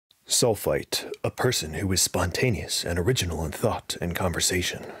Sulphite, a person who is spontaneous and original in thought and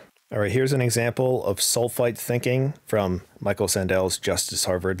conversation. All right, here's an example of sulphite thinking from Michael Sandel's Justice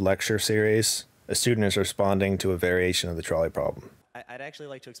Harvard lecture series. A student is responding to a variation of the trolley problem. I'd actually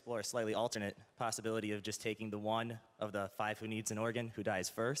like to explore a slightly alternate possibility of just taking the one of the 5 who needs an organ who dies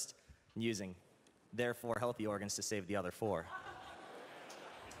first, and using their 4 healthy organs to save the other 4.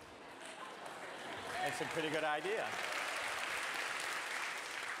 That's a pretty good idea.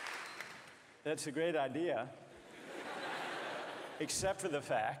 That's a great idea, except for the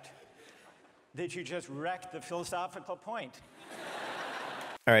fact that you just wrecked the philosophical point.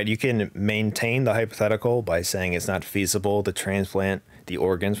 All right, you can maintain the hypothetical by saying it's not feasible to transplant the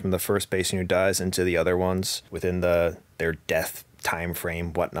organs from the first patient who dies into the other ones within their death time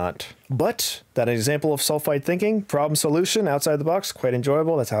frame, whatnot. But that example of sulphite thinking, problem solution, outside the box, quite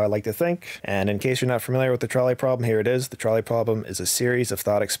enjoyable. That's how I like to think. And in case you're not familiar with the trolley problem, here it is. The trolley problem is a series of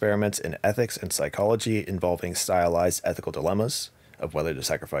thought experiments in ethics and psychology involving stylized ethical dilemmas of whether to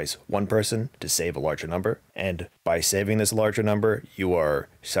sacrifice one person to save a larger number. And by saving this larger number, you are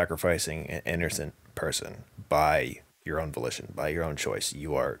sacrificing an innocent person by your own volition, by your own choice.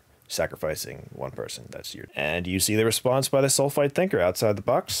 You are sacrificing one person. That's your... And you see the response by the sulphite thinker outside the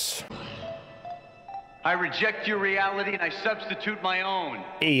box. I reject your reality and I substitute my own.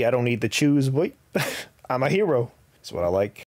 Hey, I don't need to choose, boy. I'm a hero. That's what I like.